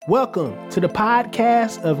Welcome to the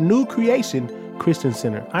podcast of New Creation Christian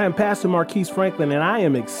Center. I am Pastor Marquise Franklin, and I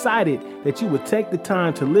am excited that you would take the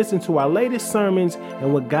time to listen to our latest sermons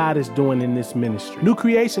and what God is doing in this ministry. New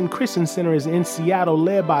Creation Christian Center is in Seattle,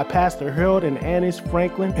 led by Pastor Harold and Annis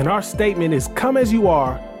Franklin, and our statement is, "Come as you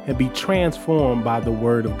are and be transformed by the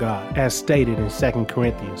word of God," as stated in 2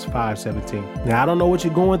 Corinthians 5:17. Now, I don't know what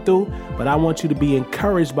you're going through, but I want you to be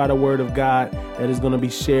encouraged by the word of God that is going to be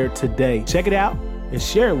shared today. Check it out and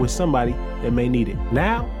share it with somebody that may need it.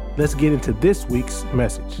 Now, let's get into this week's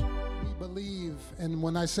message. We believe, and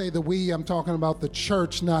when I say the we, I'm talking about the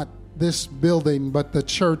church, not this building, but the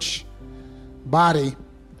church body.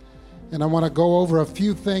 And I want to go over a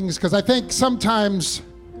few things, because I think sometimes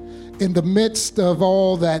in the midst of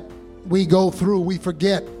all that we go through, we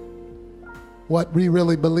forget what we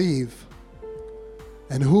really believe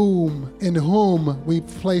and in whom we've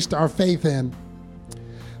placed our faith in.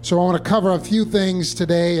 So I want to cover a few things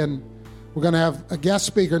today, and we're going to have a guest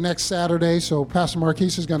speaker next Saturday. So Pastor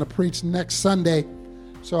Marquise is going to preach next Sunday.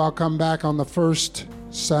 So I'll come back on the first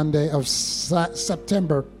Sunday of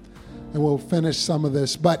September, and we'll finish some of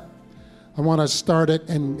this. But I want to start it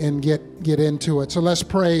and get into it. So let's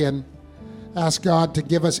pray and ask God to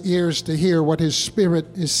give us ears to hear what His Spirit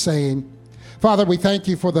is saying. Father, we thank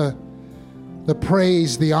you for the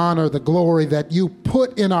praise, the honor, the glory that you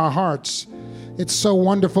put in our hearts. It's so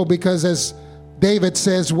wonderful because, as David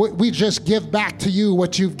says, we just give back to you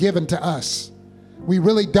what you've given to us. We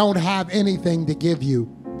really don't have anything to give you,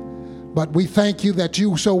 but we thank you that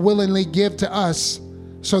you so willingly give to us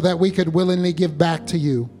so that we could willingly give back to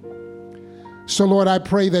you. So, Lord, I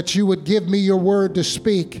pray that you would give me your word to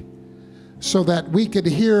speak so that we could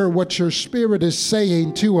hear what your Spirit is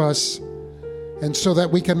saying to us, and so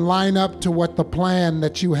that we can line up to what the plan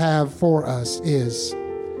that you have for us is.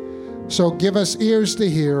 So give us ears to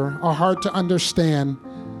hear, a heart to understand,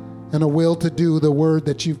 and a will to do the word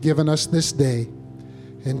that you've given us this day.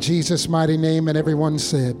 In Jesus' mighty name, and everyone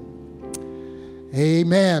said,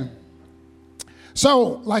 amen.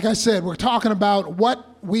 So, like I said, we're talking about what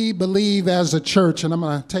we believe as a church, and I'm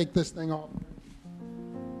going to take this thing off.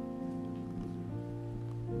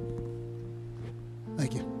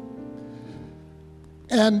 Thank you.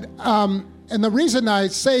 And the reason I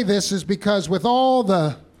say this is because with all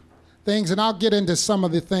the things, and I'll get into some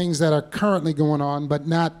of the things that are currently going on, but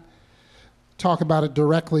not talk about it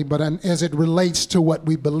directly, but as it relates to what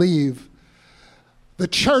we believe. The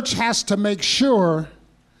church has to make sure,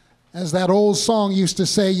 as that old song used to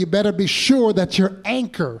say, you better be sure that your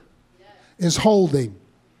anchor is holding.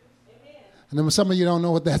 And then some of you don't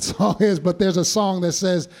know what that song is, but there's a song that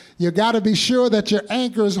says, you got to be sure that your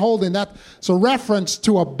anchor is holding. That's a reference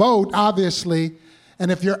to a boat, obviously. And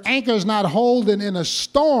if your anchor is not holding in a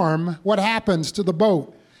storm, what happens to the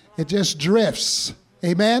boat? It just drifts.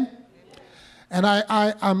 Amen? And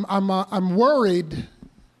I'm worried,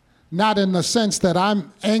 not in the sense that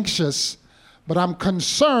I'm anxious, but I'm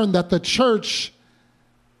concerned that the church's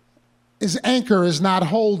anchor is not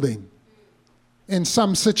holding in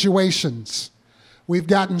some situations. We've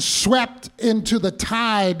gotten swept into the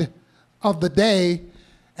tide of the day,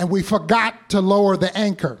 and we forgot to lower the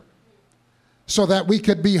anchor, so that we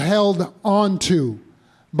could be held onto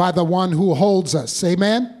by the one who holds us.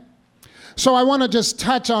 Amen? So I want to just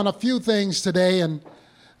touch on a few things today, and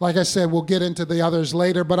like I said, we'll get into the others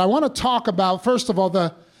later, but I want to talk about, first of all,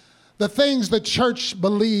 the things the church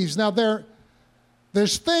believes. Now,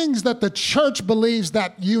 there's things that the church believes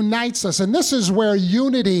that unites us, and this is where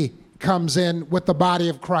unity comes in with the body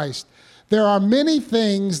of Christ. There are many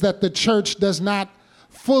things that the church does not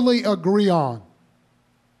fully agree on.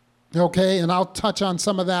 Okay, and I'll touch on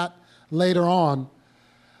some of that later on.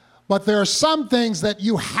 But there are some things that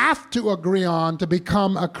you have to agree on to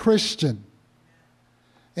become a Christian.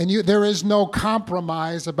 And there is no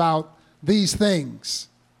compromise about these things.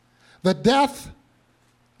 The death,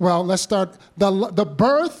 well, let's start. The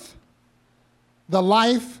birth, the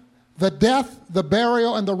life, the death, the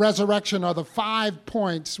burial, and the resurrection are the 5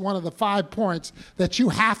 points, one of the 5 points that you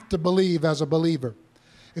have to believe as a believer.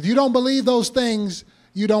 If you don't believe those things,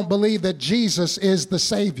 you don't believe that Jesus is the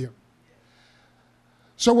Savior.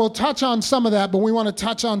 So we'll touch on some of that, but we want to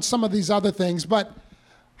touch on some of these other things. But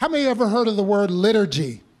how many ever heard of the word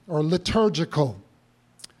liturgy or liturgical?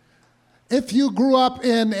 If you grew up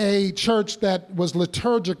in a church that was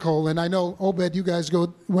liturgical, and I know, Obed, you guys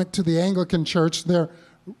went to the Anglican church,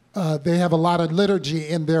 they have a lot of liturgy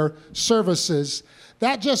in their services.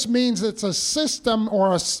 That just means it's a system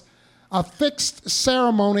or a fixed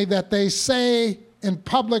ceremony that they say in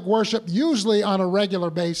public worship, usually on a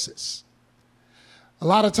regular basis. A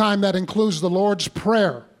lot of time that includes the Lord's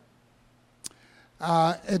Prayer.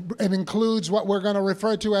 It includes what we're going to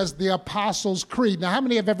refer to as the Apostles' Creed. Now, how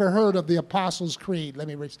many have ever heard of the Apostles' Creed? Let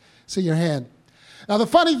me see your hand. Now, the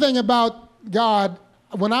funny thing about God,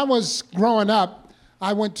 when I was growing up,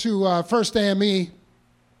 I went to First AME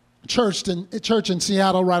church in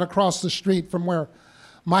Seattle, right across the street from where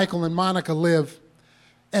Michael and Monica live.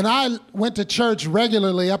 And I went to church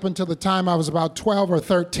regularly up until the time I was about 12 or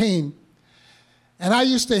 13. And I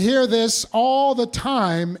used to hear this all the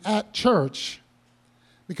time at church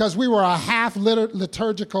because we were a half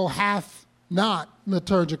liturgical, half not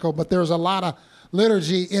liturgical, but there's a lot of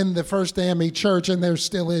liturgy in the First AME church, and there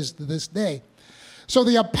still is to this day. So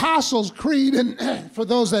the Apostles' Creed, and for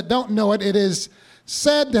those that don't know it, it is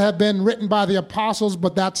said to have been written by the apostles,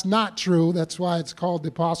 but that's not true. That's why it's called the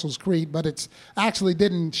Apostles' Creed, but it actually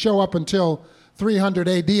didn't show up until 300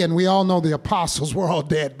 AD, and we all know the apostles were all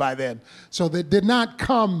dead by then. So it did not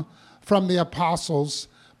come from the apostles,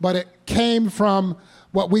 but it came from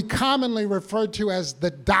what we commonly refer to as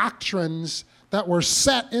the doctrines that were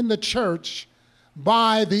set in the church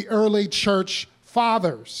by the early church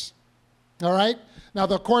fathers. All right? Now,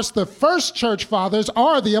 of course, the first church fathers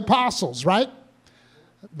are the apostles, right?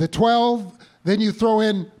 The 12, then you throw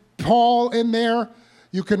in Paul in there.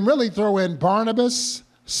 You can really throw in Barnabas,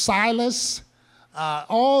 Silas,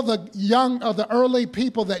 all the early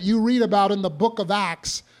people that you read about in the book of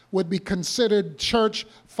Acts would be considered church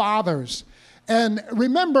fathers. And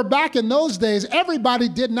remember, back in those days, everybody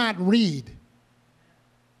did not read,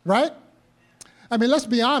 right? I mean, let's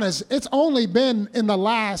be honest, it's only been in the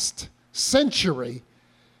last century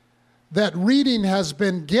that reading has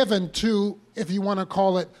been given to, if you want to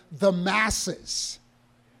call it, the masses.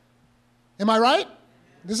 Am I right?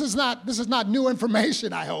 This is not new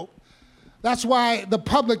information, I hope. That's why the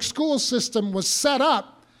public school system was set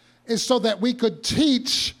up, is so that we could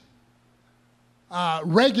teach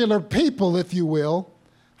regular people, if you will,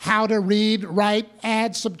 how to read, write,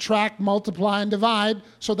 add, subtract, multiply, and divide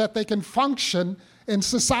so that they can function in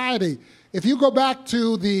society. If you go back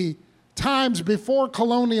to the times before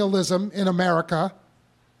colonialism in America,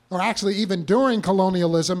 or actually even during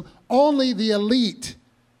colonialism, only the elite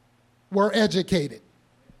were educated.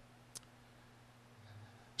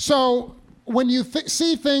 So when you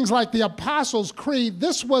see things like the Apostles' Creed,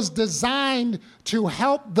 this was designed to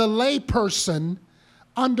help the layperson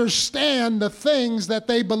understand the things that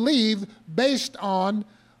they believe based on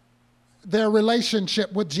their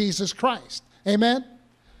relationship with Jesus Christ. Amen?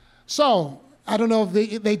 So, I don't know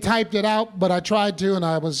if they typed it out, but I tried to, and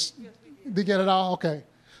to get it all? Okay.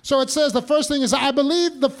 So it says, the first thing is, I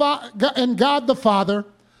believe in God the Father,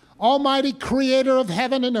 almighty creator of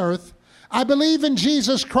heaven and earth. I believe in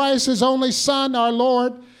Jesus Christ, his only Son, our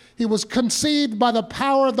Lord. He was conceived by the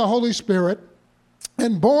power of the Holy Spirit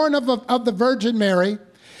and born of the Virgin Mary.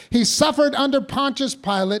 He suffered under Pontius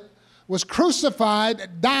Pilate, was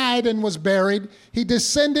crucified, died, and was buried. He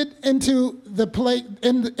descended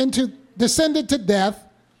descended to death.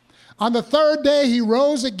 On the third day, he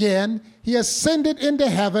rose again. He ascended into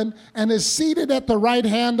heaven and is seated at the right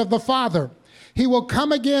hand of the Father. He will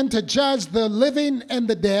come again to judge the living and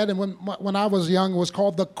the dead. And when I was young, it was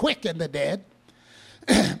called the quick and the dead.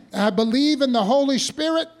 I believe in the Holy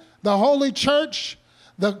Spirit, the Holy Church,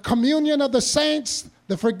 the communion of the saints,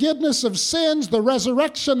 the forgiveness of sins, the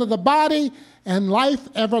resurrection of the body, and life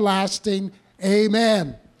everlasting.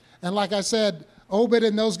 Amen. And like I said, Obed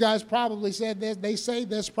and those guys probably said this. They say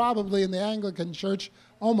this probably in the Anglican church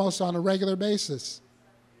almost on a regular basis.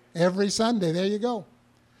 Every Sunday. There you go.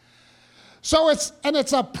 So it's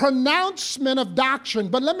a pronouncement of doctrine.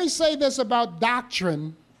 But let me say this about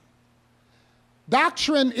doctrine.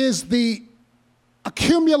 Doctrine is the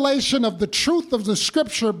accumulation of the truth of the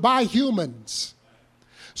Scripture by humans.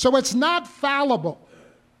 So it's not fallible.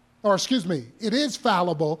 Or excuse me, it is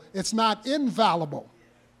fallible. It's not infallible.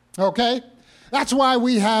 Okay? That's why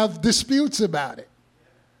we have disputes about it.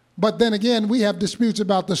 But then again, we have disputes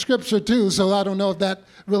about the Scripture too, so I don't know if that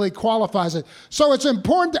really qualifies it. So it's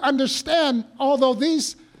important to understand, although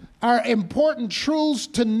these are important truths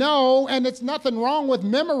to know, and it's nothing wrong with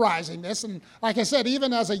memorizing this. And like I said,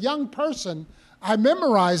 even as a young person, I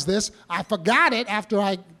memorized this. I forgot it after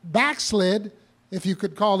I backslid, if you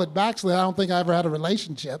could call it backslid. I don't think I ever had a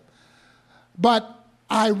relationship. But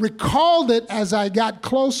I recalled it as I got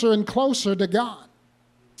closer and closer to God.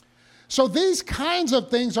 So these kinds of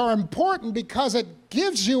things are important because it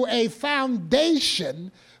gives you a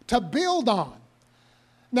foundation to build on.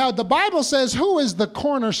 Now, the Bible says, who is the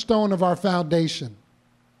cornerstone of our foundation?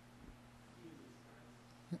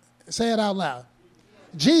 Say it out loud.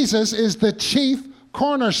 Jesus is the chief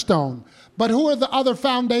cornerstone. But who are the other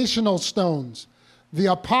foundational stones? The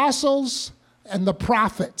apostles, and the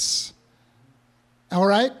prophets. All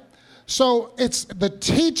right? So it's the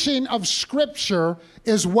teaching of Scripture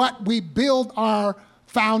is what we build our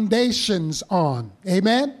foundations on.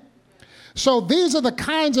 Amen? So these are the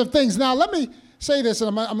kinds of things. Now, let me say this,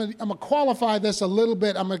 and I'm going to qualify this a little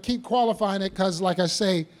bit. I'm going to keep qualifying it because, like I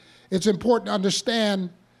say, it's important to understand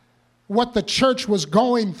what the church was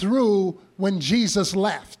going through when Jesus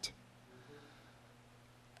left.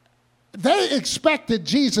 They expected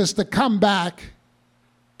Jesus to come back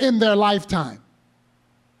in their lifetime.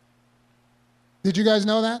 Did you guys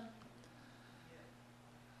know that?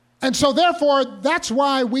 And so therefore, that's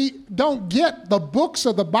why we don't get the books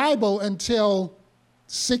of the Bible until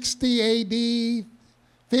 60 AD,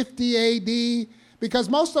 50 AD, because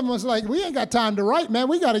most of them was like, we ain't got time to write, man.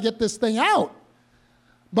 We got to get this thing out.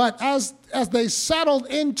 But as they settled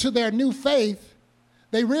into their new faith,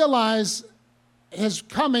 they realized his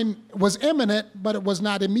coming was imminent, but it was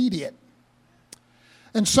not immediate.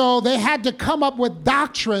 And so they had to come up with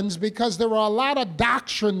doctrines because there were a lot of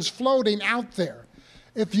doctrines floating out there.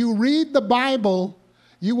 If you read the Bible,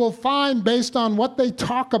 you will find, based on what they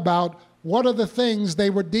talk about, what are the things they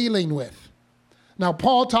were dealing with. Now,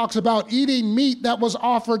 Paul talks about eating meat that was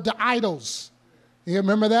offered to idols. You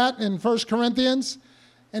remember that in 1 Corinthians?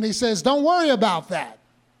 And he says, don't worry about that.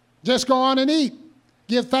 Just go on and eat.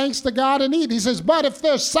 Give thanks to God and eat. He says, but if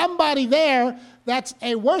there's somebody there that's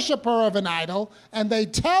a worshiper of an idol, and they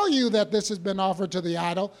tell you that this has been offered to the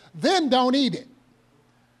idol, then don't eat it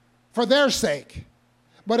for their sake.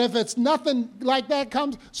 But if it's nothing like that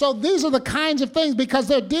comes, so these are the kinds of things because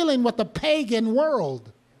they're dealing with the pagan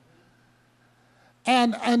world.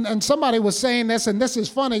 And somebody was saying this, and this is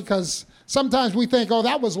funny because sometimes we think, oh,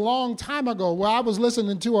 that was a long time ago. Well, I was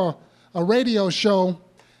listening to a radio show,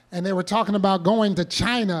 and they were talking about going to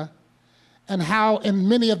China and how in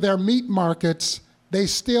many of their meat markets, they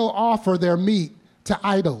still offer their meat to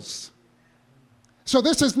idols. So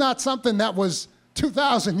this is not something that was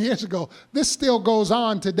 2,000 years ago. This still goes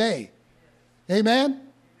on today. Amen?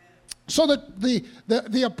 So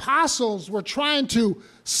the apostles were trying to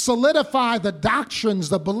solidify the doctrines,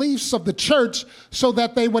 the beliefs of the church so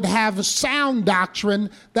that they would have sound doctrine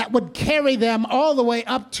that would carry them all the way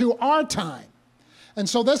up to our time. And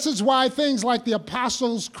so this is why things like the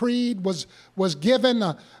Apostles' Creed was given.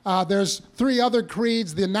 There's 3 other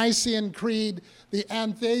creeds, the Nicene Creed, the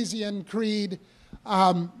Athanasian Creed,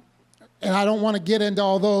 and I don't want to get into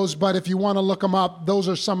all those, but if you want to look them up, those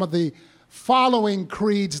are some of the following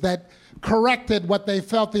creeds that corrected what they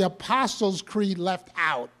felt the Apostles' Creed left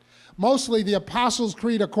out. Mostly the Apostles'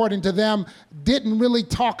 Creed, according to them, didn't really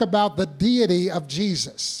talk about the deity of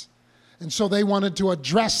Jesus. And so they wanted to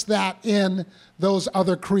address that in those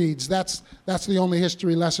other creeds. That's the only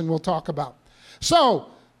history lesson we'll talk about.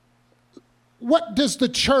 So, what does the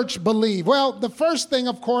church believe? Well, the first thing,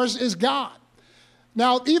 of course, is God.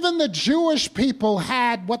 Now, even the Jewish people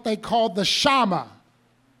had what they called the Shema.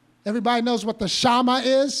 Everybody knows what the Shema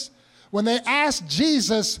is? When they asked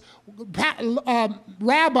Jesus,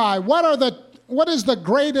 Rabbi, what is the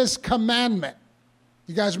greatest commandment?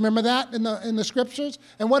 You guys remember that in the scriptures?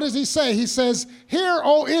 And what does he say? He says, "Hear,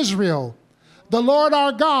 O Israel, the Lord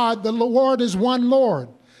our God, the Lord is one Lord.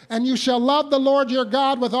 And you shall love the Lord your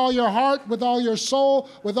God with all your heart, with all your soul,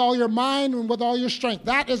 with all your mind, and with all your strength."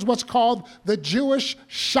 That is what's called the Jewish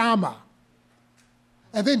Shema.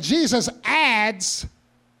 And then Jesus adds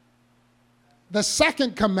the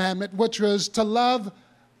second commandment, which was to love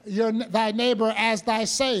thy neighbor as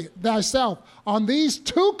thyself. On these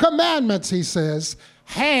 2 commandments, he says,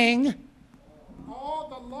 hang all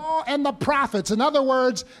the law and the prophets. In other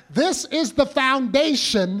words, this is the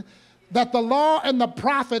foundation that the law and the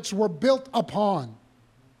prophets were built upon.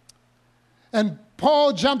 And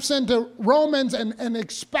Paul jumps into Romans and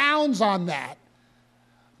expounds on that.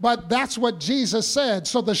 But that's what Jesus said.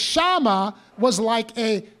 So the Shema was like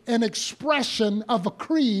an expression of a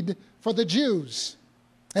creed for the Jews.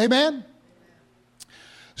 Amen?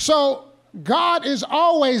 So God is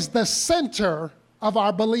always the center of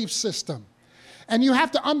our belief system. And you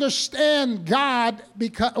have to understand God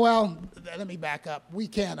because, well, let me back up. We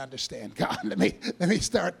can't understand God. Let me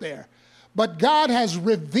start there. But God has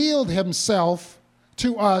revealed himself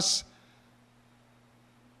to us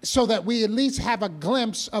so that we at least have a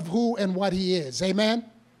glimpse of who and what he is. Amen?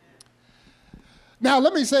 Now,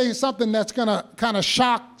 let me say something that's going to kind of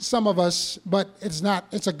shock some of us, but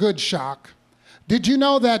it's a good shock. Did you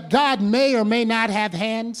know that God may or may not have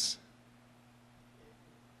hands?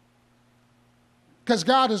 Because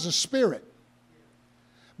God is a spirit.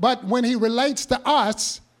 But when he relates to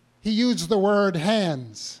us, he used the word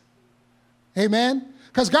hands. Amen?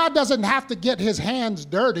 Because God doesn't have to get his hands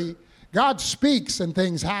dirty. God speaks and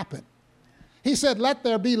things happen. He said, let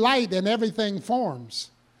there be light, and everything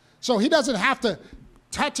forms. So he doesn't have to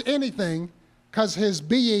touch anything because his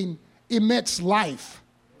being emits life.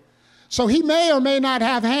 So he may or may not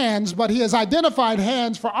have hands, but he has identified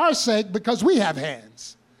hands for our sake because we have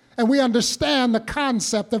hands. And we understand the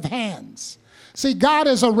concept of hands. See, God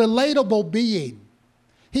is a relatable being.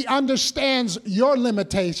 He understands your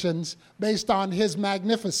limitations based on his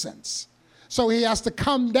magnificence. So he has to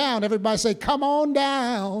come down. Everybody say, come on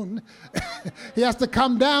down. He has to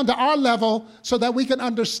come down to our level so that we can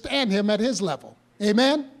understand him at his level.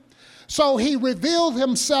 Amen? So he revealed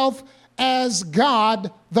himself as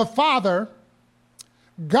God the Father,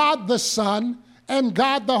 God the Son, and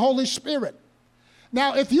God the Holy Spirit.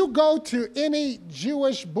 Now, if you go to any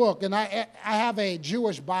Jewish book, and I have a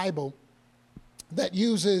Jewish Bible that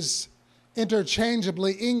uses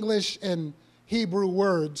interchangeably English and Hebrew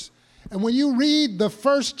words, and when you read the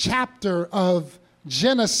first chapter of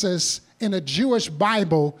Genesis in a Jewish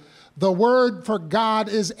Bible, the word for God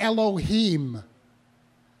is Elohim.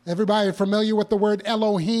 Everybody familiar with the word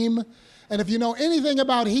Elohim? And if you know anything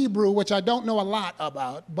about Hebrew, which I don't know a lot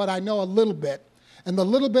about, but I know a little bit, and the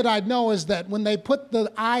little bit I know is that when they put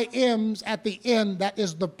the I-ams at the end, that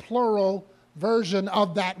is the plural version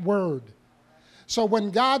of that word. So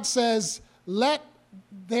when God says, let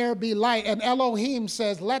there be light, and Elohim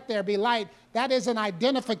says, let there be light, that is an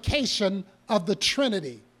identification of the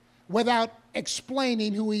Trinity without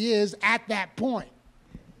explaining who he is at that point.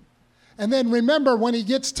 And then remember, when he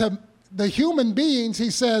gets to the human beings,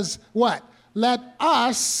 he says, what? Let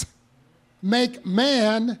us make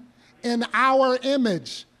man in our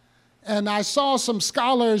image. And I saw some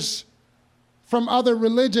scholars from other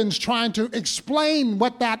religions trying to explain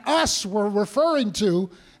what that us were referring to.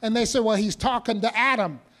 And they said, well, he's talking to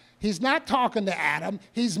Adam. He's not talking to Adam.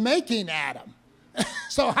 He's making Adam.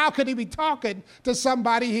 So how could he be talking to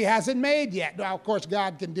somebody he hasn't made yet? Now, of course,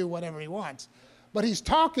 God can do whatever he wants. But he's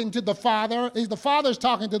talking to the Father. The Father's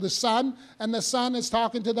talking to the Son, and the Son is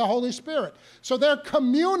talking to the Holy Spirit. So they're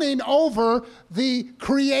communing over the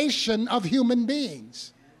creation of human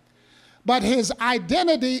beings. But his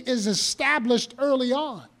identity is established early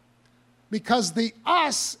on because the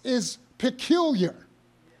us is peculiar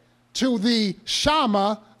to the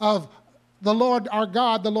Shama of the Lord our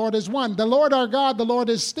God, the Lord is one. The Lord our God, the Lord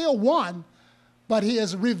is still one, but he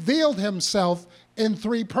has revealed himself in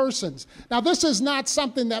three persons. Now, this is not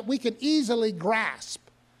something that we can easily grasp.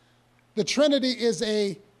 The Trinity is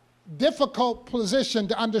a difficult position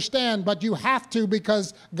to understand, but you have to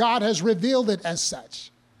because God has revealed it as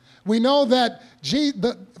such. We know that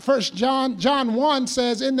John 1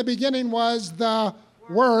 says, in the beginning was the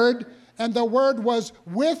Word, and the Word was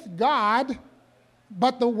with God,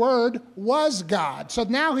 but the Word was God. So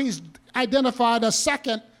now he's identified a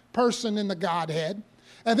second person in the Godhead.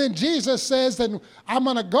 And then Jesus says that I'm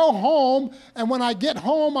going to go home, and when I get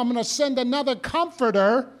home, I'm going to send another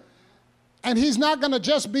comforter, and he's not going to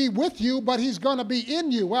just be with you, but he's going to be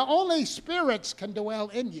in you. Well, only spirits can dwell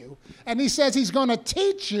in you. And he says he's going to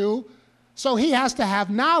teach you, so he has to have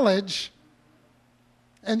knowledge.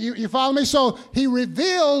 And you follow me? So he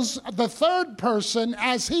reveals the third person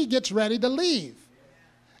as he gets ready to leave.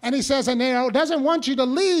 And he says, and he doesn't want you to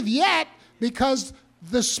leave yet because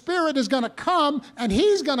the Spirit is going to come and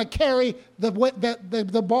he's going to carry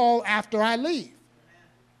the ball after I leave.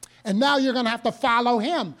 And now you're going to have to follow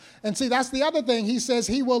him. And see, that's the other thing. He says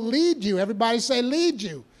he will lead you. Everybody say lead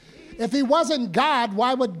you. If he wasn't God,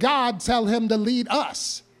 why would God tell him to lead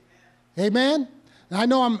us? Amen? And I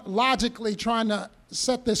know I'm logically trying to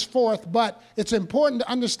set this forth, but it's important to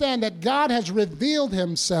understand that God has revealed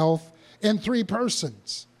himself in three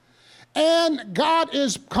persons. And God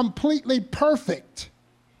is completely perfect.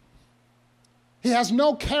 He has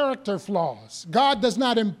no character flaws. God does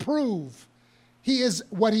not improve. He is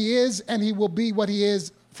what he is, and he will be what he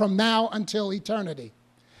is from now until eternity.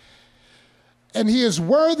 And he is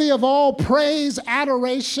worthy of all praise,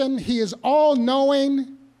 adoration. He is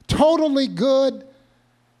all-knowing, totally good,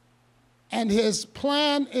 and his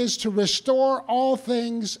plan is to restore all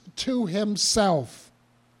things to himself.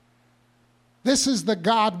 This is the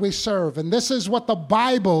God we serve, and this is what the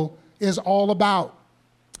Bible is all about.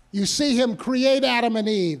 You see him create Adam and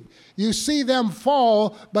Eve. You see them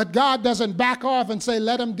fall, but God doesn't back off and say,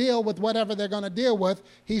 let them deal with whatever they're going to deal with.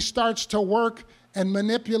 He starts to work and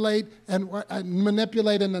manipulate in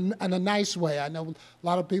a nice way. I know a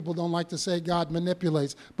lot of people don't like to say God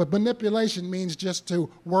manipulates, but manipulation means just to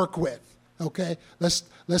work with. Okay, let's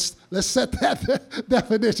set that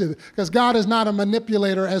definition, because God is not a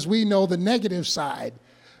manipulator as we know the negative side,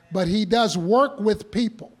 but he does work with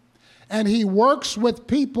people. and he works with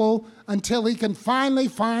people until he can finally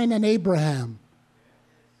find an Abraham.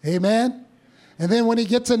 Amen? And then when he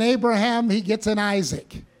gets an Abraham, he gets an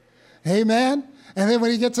Isaac. Amen? And then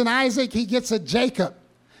when he gets an Isaac, he gets a Jacob.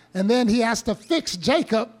 And then he has to fix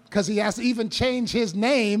Jacob because he has to even change his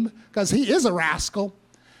name because he is a rascal.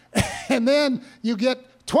 And then you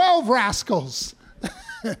get 12 rascals.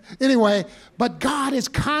 Anyway, but God is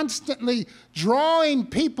constantly drawing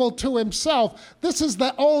people to himself. This is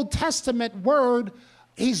the Old Testament word.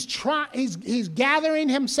 He's gathering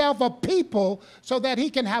himself a people so that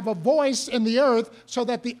he can have a voice in the earth so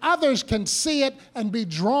that the others can see it and be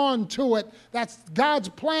drawn to it. That's God's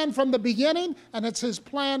plan from the beginning, and it's his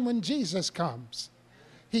plan when Jesus comes.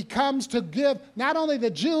 He comes to give not only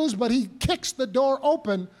the Jews, but he kicks the door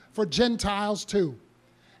open for Gentiles too.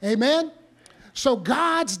 Amen? So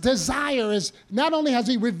God's desire is, not only has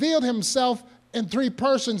he revealed himself in three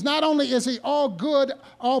persons, not only is he all good,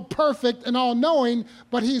 all perfect, and all knowing,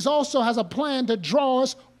 but he also has a plan to draw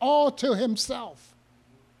us all to himself,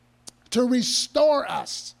 to restore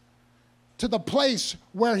us to the place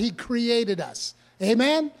where he created us.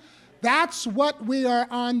 Amen? That's what we are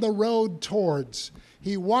on the road towards.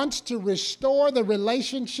 He wants to restore the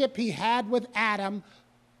relationship he had with Adam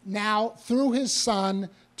now through his son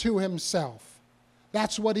to himself.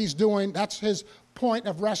 That's what he's doing. That's his point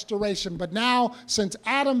of restoration. But now, since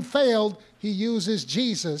Adam failed, he uses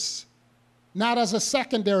Jesus, not as a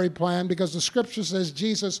secondary plan, because the scripture says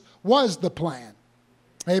Jesus was the plan.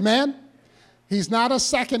 Amen? He's not a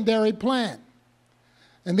secondary plan.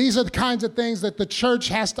 And these are the kinds of things that the church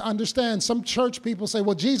has to understand. Some church people say,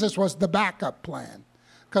 well, Jesus was the backup plan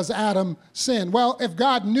because Adam sinned. Well, if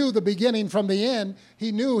God knew the beginning from the end,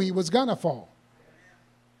 he knew he was going to fall.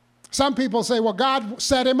 Some people say, well, God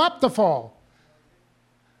set him up to fall.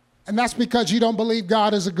 And that's because you don't believe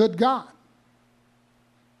God is a good God.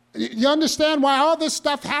 You understand why all this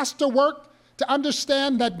stuff has to work? To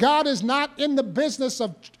understand that God is not in the business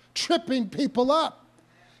of tripping people up.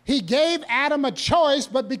 He gave Adam a choice,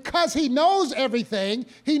 but because he knows everything,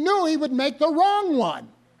 he knew he would make the wrong one.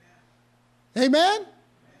 Amen?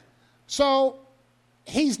 So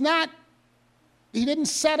he didn't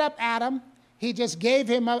set up Adam. He just gave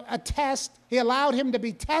him a test. He allowed him to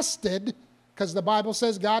be tested, because the Bible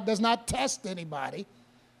says God does not test anybody.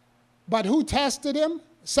 But who tested him?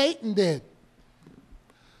 Satan did.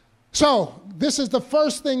 So this is the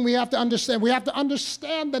first thing we have to understand. We have to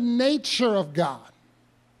understand the nature of God.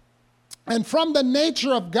 And from the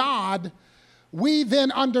nature of God, we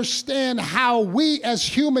then understand how we as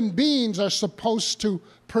human beings are supposed to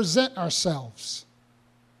present ourselves.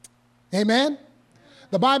 Amen?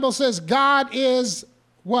 The Bible says God is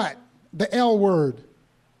what? The L word.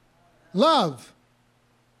 Love.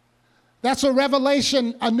 That's a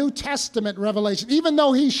revelation, a New Testament revelation. Even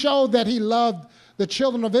though he showed that he loved the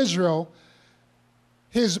children of Israel,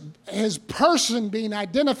 his person being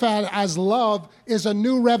identified as love is a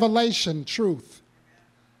new revelation truth.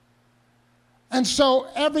 And so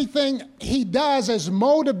everything he does is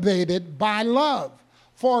motivated by love.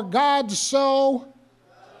 For God so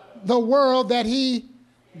the world that he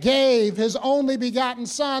gave his only begotten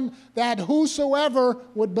Son, that whosoever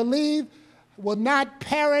would believe will not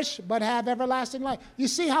perish but have everlasting life. You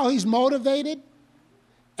see how he's motivated?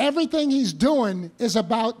 Everything he's doing is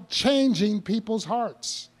about changing people's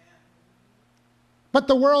hearts. But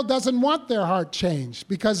the world doesn't want their heart changed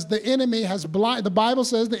because the enemy has the Bible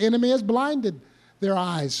says the enemy has blinded their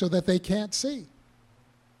eyes so that they can't see.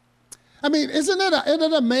 I mean, isn't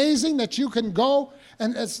it amazing that you can go,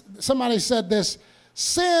 and as somebody said this,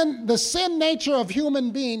 the sin nature of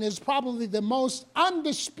human being is probably the most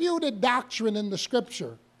undisputed doctrine in the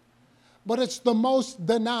scripture, but it's the most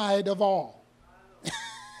denied of all.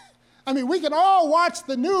 I mean, we can all watch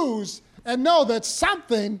the news and know that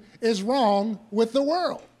something is wrong with the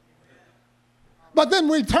world. But then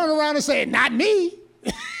we turn around and say, not me.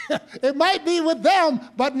 It might be with them,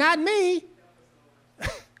 but not me.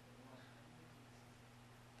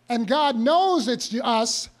 And God knows it's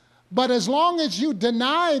us, but as long as you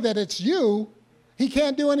deny that it's you, he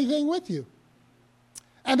can't do anything with you.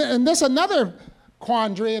 And there's another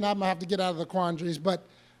quandary, and I'm going to have to get out of the quandaries, but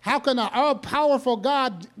how can an all-powerful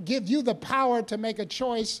God give you the power to make a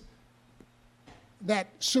choice that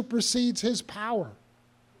supersedes his power?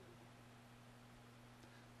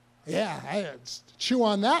 Yeah, I had to chew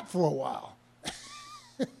on that for a while.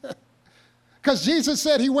 Because Jesus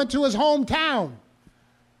said he went to his hometown.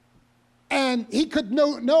 And he could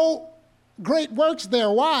know no great works there.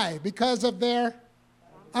 Why? Because of their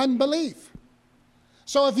unbelief.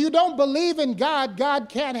 So if you don't believe in God, God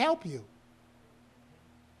can't help you.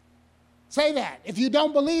 Say that. If you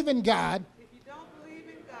don't believe in God,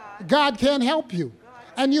 God can't help you.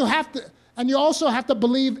 And you also have to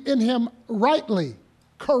believe in him rightly,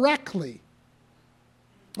 correctly,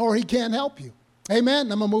 or he can't help you. Amen?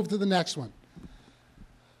 I'm going to move to the next one.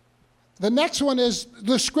 The next one is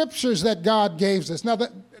the scriptures that God gave us. Now,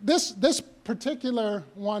 this particular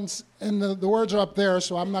one, and the words are up there,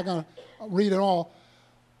 so I'm not going to read it all.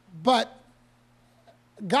 But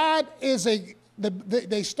God is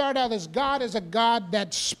they start out as God is a God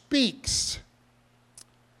that speaks.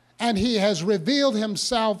 And he has revealed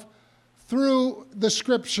himself through the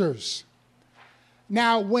scriptures.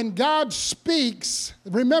 Now, when God speaks,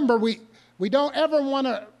 remember, we don't ever want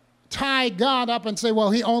to tie God up and say, well,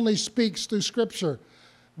 he only speaks through scripture.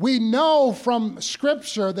 We know from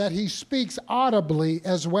scripture that he speaks audibly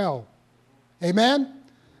as well. Amen?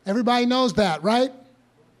 Everybody knows that, right?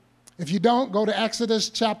 If you don't, go to Exodus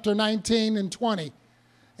chapter 19 and 20,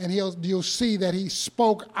 and you'll see that he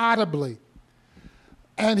spoke audibly.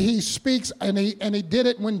 And he speaks, and he did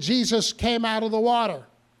it when Jesus came out of the water.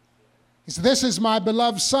 He said, this is my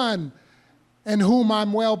beloved Son, in whom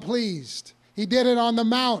I'm well pleased. He did it on the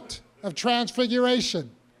Mount of Transfiguration.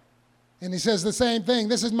 And he says the same thing.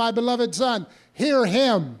 This is my beloved Son. Hear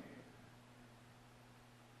him.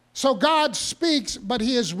 So God speaks, but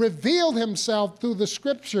he has revealed himself through the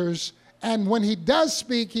scriptures. And when he does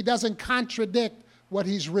speak, he doesn't contradict what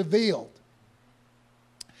he's revealed.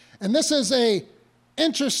 And this is a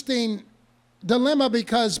interesting dilemma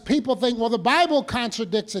because people think, well, the Bible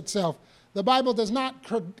contradicts itself. The Bible does not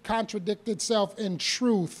contradict itself in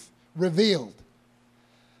truth revealed.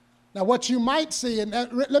 Now, what you might see, and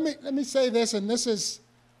let me say this, and this is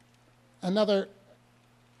another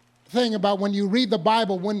thing about when you read the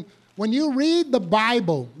Bible. When you read the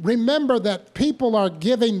Bible, remember that people are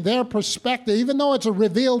giving their perspective, even though it's a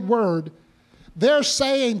revealed word, they're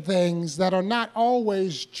saying things that are not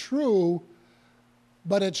always true,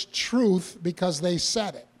 but it's truth because they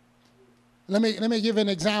said it. Let me give an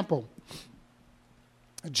example.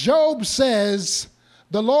 Job says,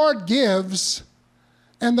 the Lord gives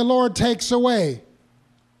and the Lord takes away.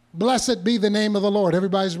 Blessed be the name of the Lord.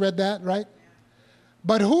 Everybody's read that, right?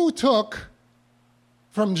 But who took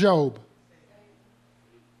from Job?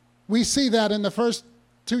 We see that in the first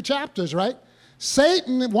 2 chapters, right?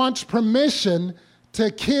 Satan wants permission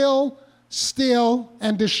to kill, steal,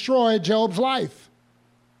 and destroy Job's life.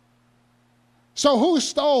 So who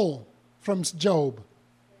stole from Job?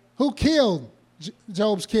 Who killed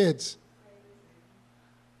Job's kids?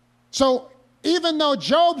 So even though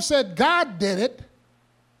Job said God did it,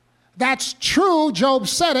 that's true, Job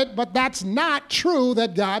said it, but that's not true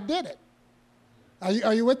that God did it.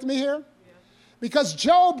 Are you with me here? Yeah. Because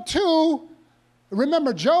Job 2,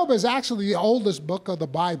 remember, Job is actually the oldest book of the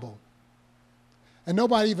Bible. And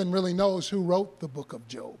nobody even really knows who wrote the book of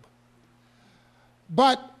Job.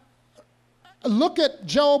 But look at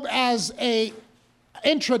Job as an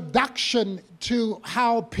introduction to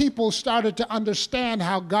how people started to understand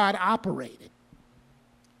how God operated.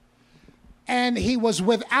 And he was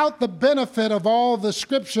without the benefit of all the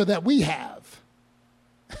scripture that we have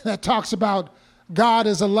that talks about God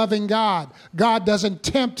is a loving God. God doesn't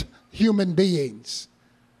tempt human beings.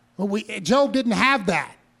 Job didn't have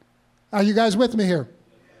that. Are you guys with me here?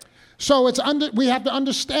 So we have to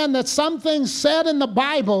understand that some things said in the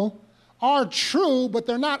Bible are true, but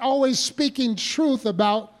they're not always speaking truth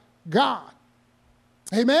about God.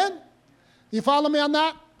 Amen? You follow me on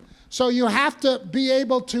that? So you have to be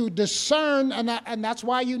able to discern, and that's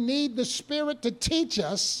why you need the Spirit to teach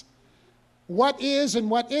us what is and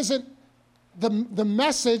what isn't the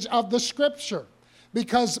message of the Scripture.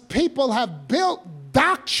 Because people have built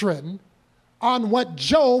doctrine on what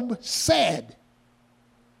Job said.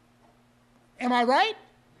 Am I right?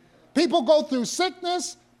 People go through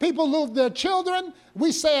sickness. People lose their children.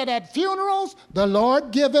 We say it at funerals. The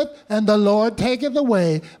Lord giveth and the Lord taketh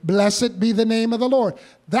away. Blessed be the name of the Lord.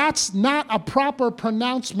 That's not a proper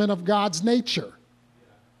pronouncement of God's nature.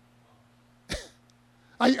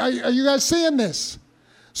 Are you guys seeing this?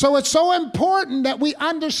 So it's so important that we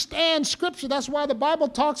understand Scripture. That's why the Bible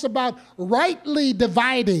talks about rightly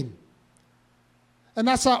dividing. And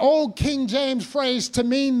that's an old King James phrase to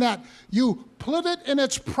mean that you put it in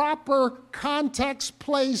its proper context,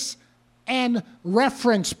 place, and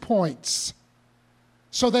reference points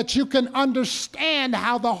so that you can understand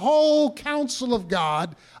how the whole counsel of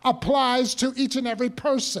God applies to each and every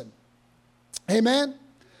person. Amen?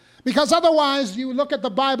 Because otherwise you look at the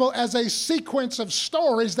Bible as a sequence of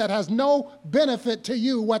stories that has no benefit to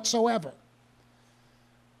you whatsoever.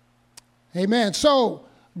 Amen. So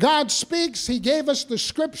God speaks. He gave us the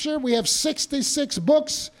Scripture. We have 66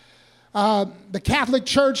 books. The Catholic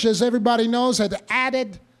Church, as everybody knows, had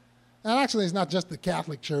added, and actually it's not just the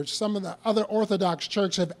Catholic Church, some of the other Orthodox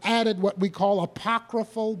churches have added what we call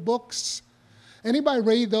apocryphal books. Anybody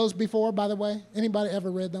read those before, by the way? Anybody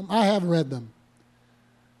ever read them? I have read them.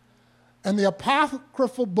 And the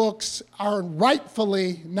apocryphal books are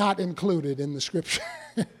rightfully not included in the scripture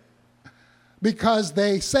because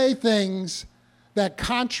they say things that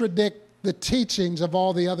contradict the teachings of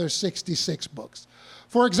all the other 66 books.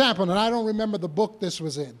 For example, and I don't remember the book this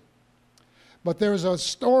was in, but there's a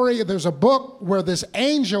story, there's a book where this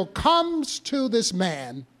angel comes to this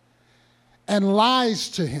man and lies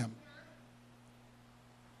to him.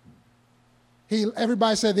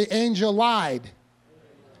 Everybody said the angel lied.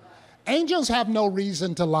 Angels have no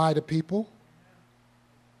reason to lie to people.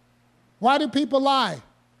 Why do people lie?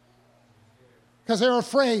 Because they're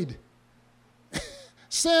afraid.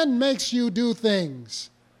 Sin makes you do things.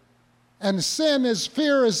 And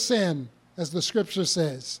fear is sin, as the scripture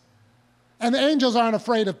says. And the angels aren't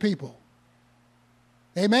afraid of people.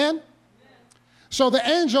 Amen? So the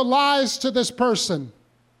angel lies to this person,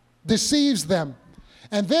 deceives them.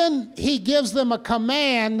 And then he gives them a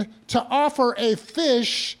command to offer a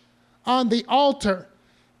fish on the altar.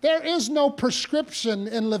 There is no prescription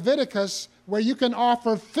in Leviticus where you can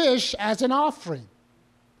offer fish as an offering.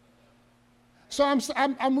 So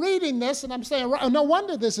I'm reading this and I'm saying, no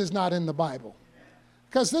wonder this is not in the Bible.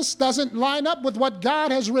 Because this doesn't line up with what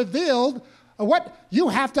God has revealed. What you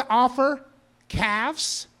have to offer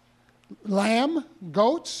calves, lamb,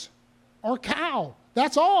 goats, or cow.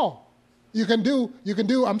 That's all. You can do, you can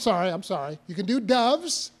do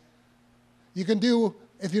doves. You can do,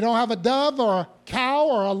 if you don't have a dove or a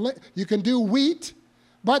cow you can do wheat.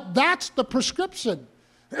 But that's the prescription.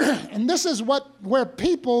 And this is where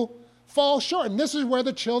people fall short. And this is where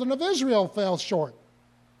the children of Israel fell short.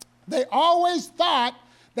 They always thought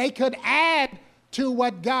they could add to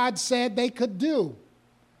what God said they could do.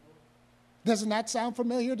 Doesn't that sound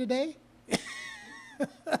familiar today?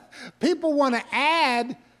 People want to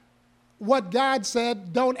add what God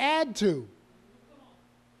said don't add to.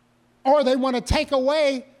 Or they want to take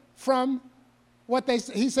away from what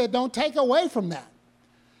he said don't take away from that.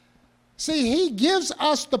 See, he gives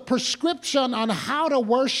us the prescription on how to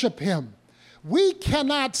worship him. We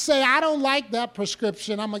cannot say, I don't like that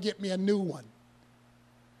prescription, I'm going to get me a new one.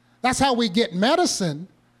 That's how we get medicine,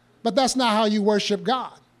 but that's not how you worship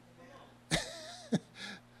God.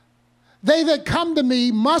 They that come to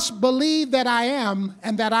me must believe that I am,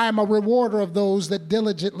 and that I am a rewarder of those that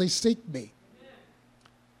diligently seek me.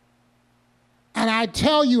 And I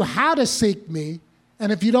tell you how to seek me,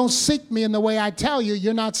 and if you don't seek me in the way I tell you,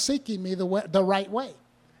 you're not seeking me the right way.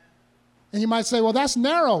 And you might say, well, that's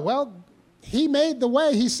narrow. Well, he made the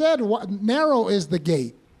way. He said narrow is the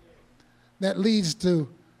gate that leads to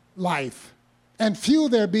life, and few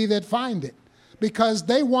there be that find it, because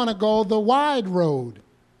they want to go the wide road.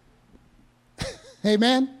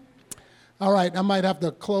 Amen? All right, I might have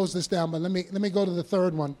to close this down, but let me go to the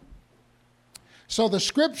third one. So the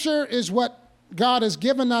scripture is what God has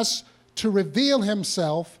given us to reveal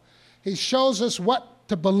himself. He shows us what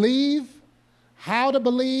to believe, how to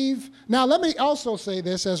believe. Now, let me also say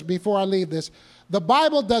this before I leave this. The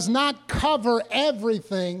Bible does not cover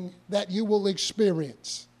everything that you will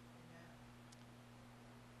experience.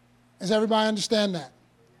 Does everybody understand that?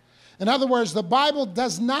 In other words, the Bible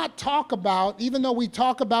does not talk about, even though we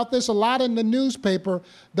talk about this a lot in the newspaper,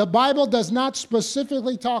 the Bible does not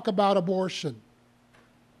specifically talk about abortion.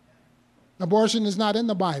 Abortion is not in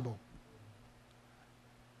the Bible.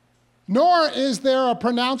 Nor is there a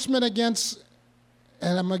pronouncement against,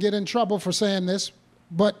 and I'm going to get in trouble for saying this,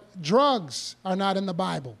 but drugs are not in the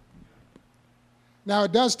Bible. Now,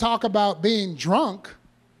 it does talk about being drunk,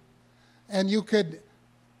 and you could,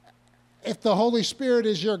 if the Holy Spirit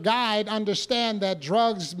is your guide, understand that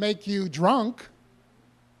drugs make you drunk.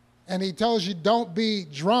 And he tells you don't be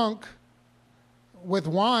drunk with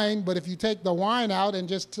wine, but if you take the wine out and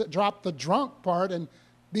just drop the drunk part and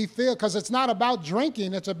be filled, because it's not about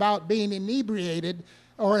drinking, it's about being inebriated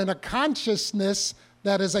or in a consciousness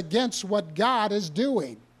that is against what God is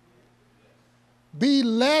doing. Be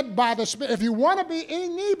led by the Spirit. If you want to be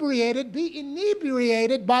inebriated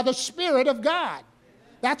by the Spirit of God.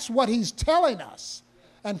 That's what he's telling us.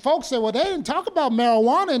 And folks say, well, they didn't talk about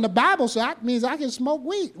marijuana in the Bible, so that means I can smoke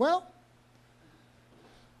weed. Well,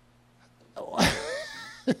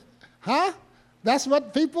 that's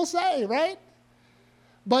what people say, right?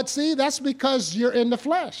 But see, that's because you're in the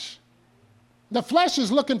flesh. The flesh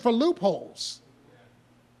is looking for loopholes.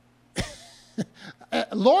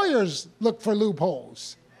 Lawyers look for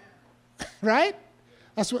loopholes, right?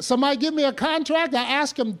 That's what somebody give me a contract, I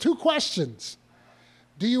ask them 2 questions.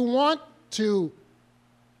 Do you want to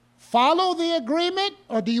follow the agreement,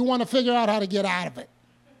 or do you want to figure out how to get out of it?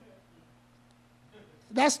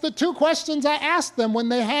 That's the 2 questions I ask them when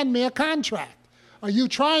they hand me a contract. Are you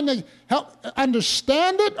trying to help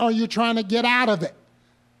understand it, or are you trying to get out of it?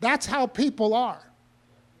 That's how people are.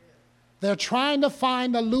 They're trying to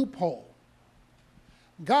find a loophole.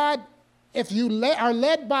 God, if you are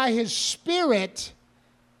led by His Spirit,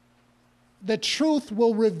 the truth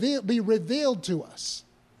will be revealed to us.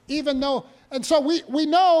 Even though, and so we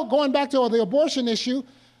know, going back to the abortion issue,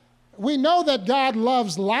 we know that God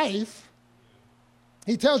loves life.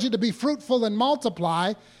 He tells you to be fruitful and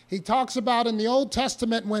multiply. He talks about in the Old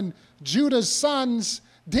Testament when Judah's sons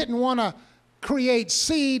didn't want to create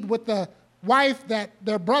seed with the wife that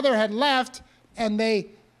their brother had left, and they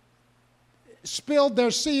spilled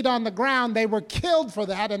their seed on the ground. They were killed for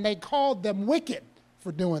that, and they called them wicked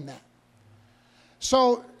for doing that.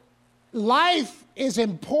 So life is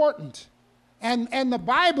important. And the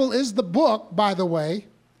Bible is the book, by the way,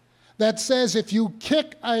 that says if you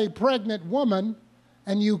kick a pregnant woman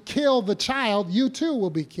and you kill the child, you too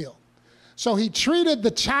will be killed. So he treated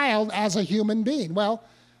the child as a human being. Well,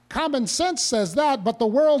 common sense says that, but the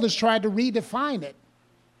world has tried to redefine it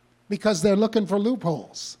because they're looking for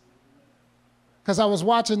loopholes. Because I was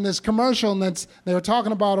watching this commercial and they were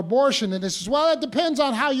talking about abortion, and it says, well, it depends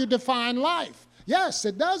on how you define life. Yes,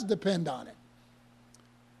 it does depend on it.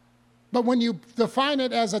 But when you define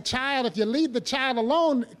it as a child, if you leave the child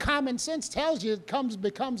alone, common sense tells you it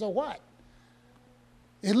becomes a what?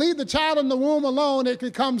 You leave the child in the womb alone, it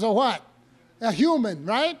becomes a what? A human,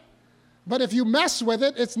 right? But if you mess with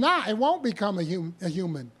it, it's not. It won't become a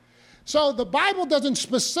human. So the Bible doesn't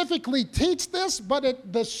specifically teach this,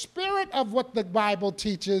 but the spirit of what the Bible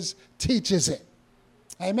teaches it.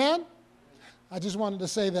 Amen? I just wanted to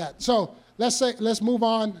say that. So let's move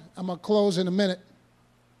on. I'm going to close in a minute.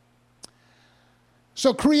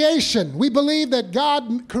 So creation. We believe that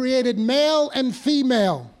God created male and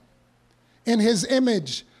female in His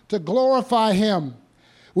image to glorify Him.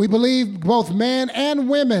 We believe both men and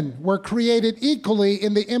women were created equally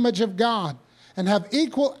in the image of God and have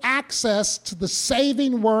equal access to the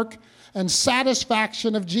saving work and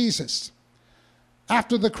satisfaction of Jesus.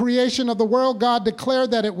 After the creation of the world, God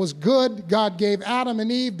declared that it was good. God gave Adam and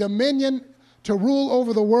Eve dominion to rule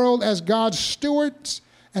over the world as God's stewards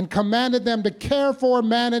and commanded them to care for,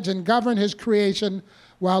 manage, and govern His creation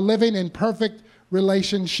while living in perfect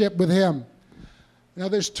relationship with Him. Now,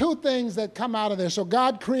 there's 2 things that come out of there. So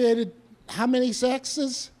God created how many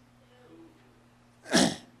sexes?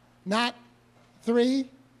 Not 3,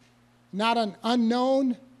 not an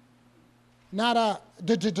unknown, not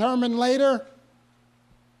to determine later.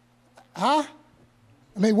 Huh?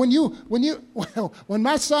 I mean, when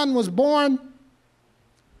my son was born,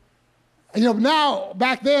 now,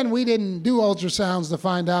 back then we didn't do ultrasounds to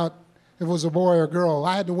find out if it was a boy or a girl.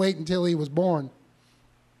 I had to wait until he was born.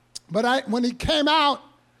 But when he came out,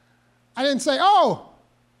 I didn't say, I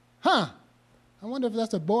wonder if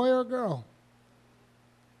that's a boy or a girl.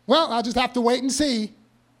 Well, I'll just have to wait and see.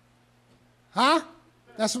 Huh?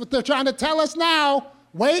 That's what they're trying to tell us now.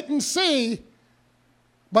 Wait and see.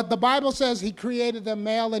 But the Bible says He created them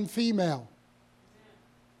male and female.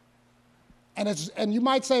 And you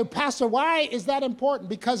might say, Pastor, why is that important?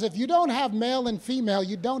 Because if you don't have male and female,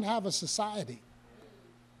 you don't have a society.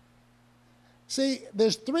 See,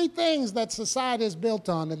 there's 3 things that society is built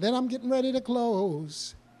on, and then I'm getting ready to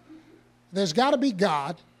close. There's got to be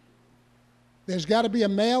God. There's got to be a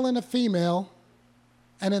male and a female.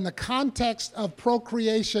 And in the context of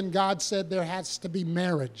procreation, God said there has to be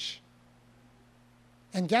marriage.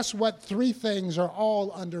 And guess what? 3 things are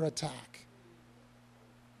all under attack.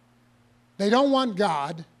 They don't want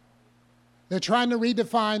God. They're trying to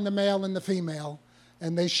redefine the male and the female,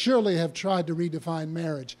 and they surely have tried to redefine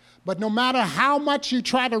marriage. But no matter how much you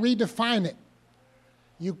try to redefine it,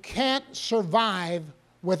 you can't survive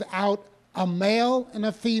without a male and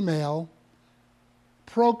a female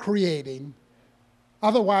procreating.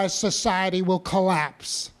 Otherwise, society will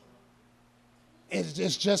collapse.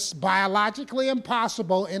 It's just biologically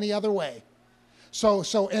impossible any other way. So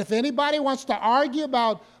if anybody wants to argue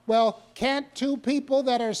about, well, can't 2 people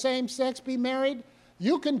that are same sex be married?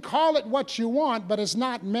 You can call it what you want, but it's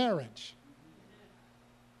not marriage.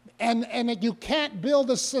 And you can't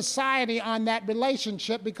build a society on that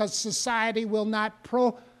relationship because society will not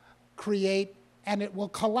procreate and it will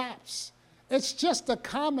collapse. It's just a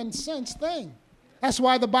common sense thing. That's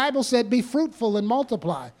why the Bible said, be fruitful and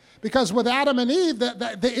multiply. Because with Adam and Eve,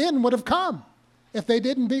 the end would have come if they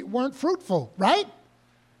weren't fruitful, right?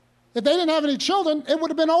 If they didn't have any children, it would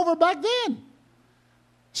have been over back then.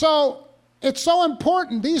 So it's so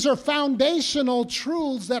important. These are foundational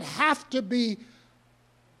truths that have to be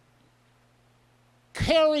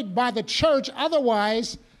carried by the church.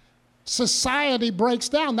 Otherwise, society breaks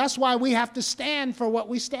down. That's why we have to stand for what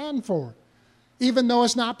we stand for, even though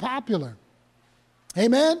it's not popular.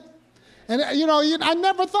 Amen? And I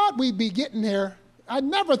never thought we'd be getting here. I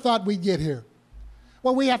never thought we'd get here.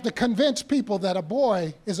 Well, we have to convince people that a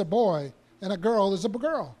boy is a boy and a girl is a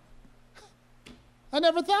girl. I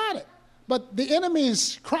never thought it. But the enemy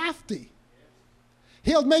is crafty.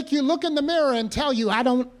 He'll make you look in the mirror and tell you, I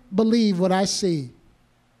don't believe what I see.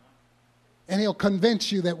 And he'll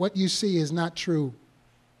convince you that what you see is not true.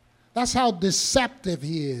 That's how deceptive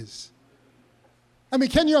he is. I mean,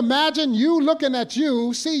 can you imagine you looking at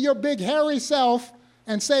you, see your big hairy self,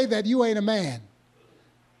 and say that you ain't a man?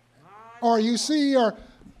 Or you see your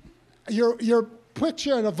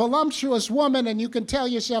picture of a voluptuous woman, and you can tell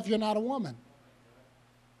yourself you're not a woman.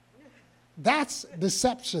 That's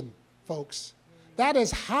deception, folks. That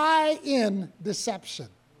is high-end deception.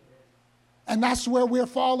 And that's where we're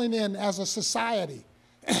falling in as a society.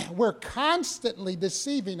 We're constantly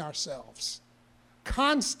deceiving ourselves.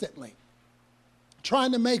 Constantly.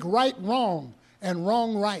 Trying to make right wrong and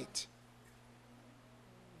wrong right.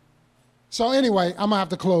 So anyway, I'm going to have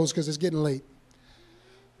to close because it's getting late.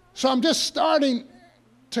 So I'm just starting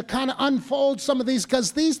to kind of unfold some of these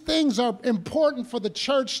because these things are important for the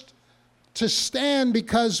church to stand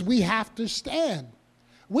because we have to stand.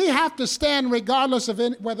 We have to stand regardless of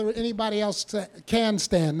whether anybody else can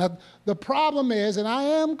stand. Now, the problem is, and I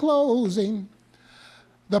am closing,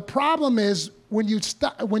 the problem is when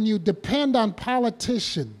you depend on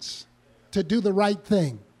politicians to do the right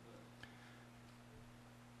thing,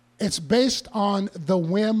 it's based on the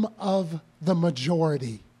whim of the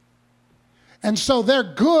majority. And so they're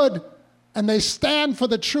good and they stand for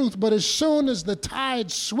the truth, but as soon as the tide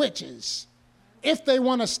switches, if they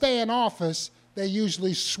want to stay in office, they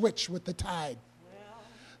usually switch with the tide.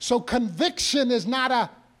 So conviction is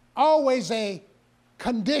not always a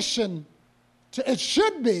condition. It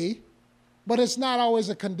should be, but it's not always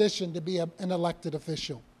a condition to be an elected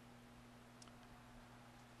official.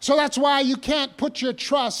 So that's why you can't put your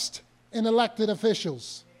trust in elected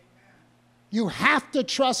officials. You have to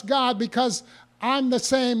trust God because I'm the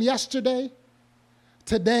same yesterday,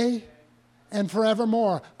 today, and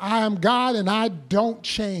forevermore. I am God and I don't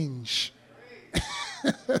change.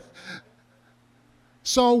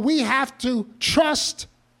 So we have to trust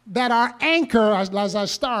that our anchor, as I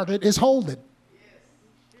started, is holding.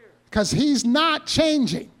 Because he's not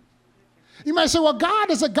changing. You might say, well, God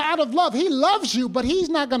is a God of love. He loves you, but he's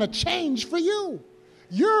not going to change for you.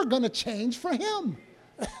 You're going to change for him.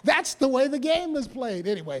 That's the way the game is played.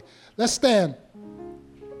 Anyway, let's stand.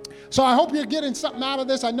 So I hope you're getting something out of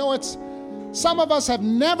this. I know some of us have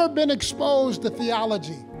never been exposed to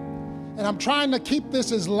theology. And I'm trying to keep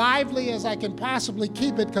this as lively as I can possibly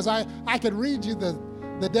keep it because I could read you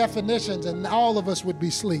the definitions and all of us would be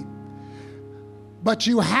asleep. But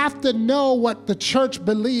you have to know what the church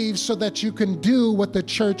believes so that you can do what the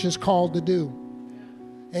church is called to do.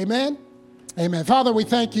 Amen? Amen. Father, we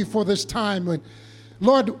thank you for this time.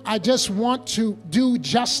 Lord, I just want to do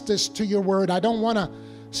justice to your word. I don't want to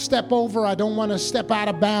step over. I don't want to step out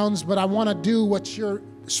of bounds, but I want to do what your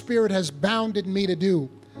Spirit has bounded me to do.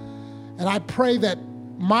 And I pray that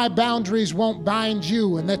my boundaries won't bind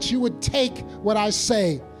you and that you would take what I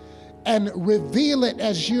say and reveal it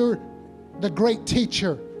as you're the great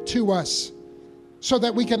teacher to us so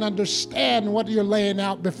that we can understand what you're laying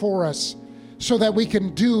out before us so that we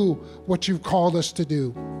can do what you've called us to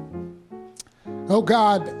do. Oh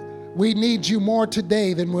God, we need you more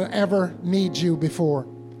today than we'll ever need you before.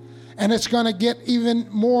 And it's going to get even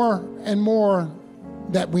more and more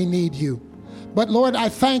that we need you. But Lord, I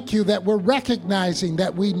thank you that we're recognizing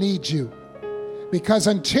that we need you. Because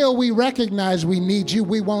until we recognize we need you,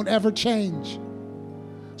 we won't ever change.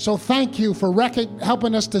 So thank you for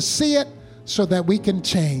helping us to see it so that we can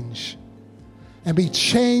change and be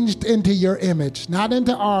changed into your image, not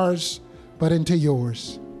into ours, but into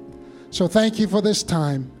yours. So thank you for this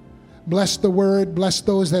time. Bless the word, bless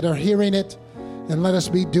those that are hearing it, and let us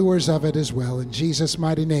be doers of it as well. In Jesus'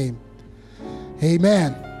 mighty name,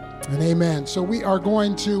 amen and amen. So we are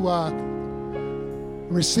going to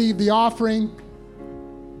receive the offering.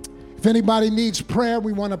 If anybody needs prayer,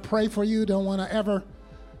 we want to pray for you. Don't want to ever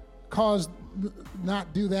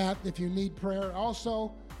not do that if you need prayer.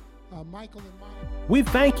 Also, Michael and Monica. We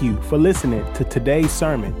thank you for listening to today's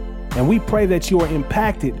sermon, and we pray that you are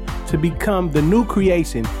impacted to become the new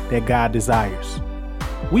creation that God desires.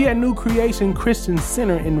 We at New Creation Christian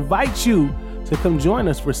Center invite you to come join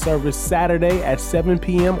us for service Saturday at 7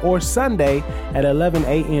 p.m. or Sunday at 11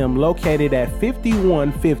 a.m. located at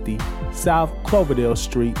 5150 South Cloverdale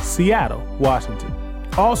Street, Seattle, Washington.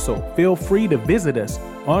 Also, feel free to visit us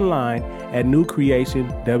online at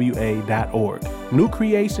newcreationwa.org. New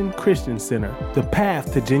Creation Christian Center, the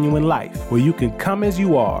path to genuine life, where you can come as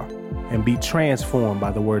you are and be transformed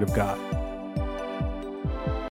by the Word of God.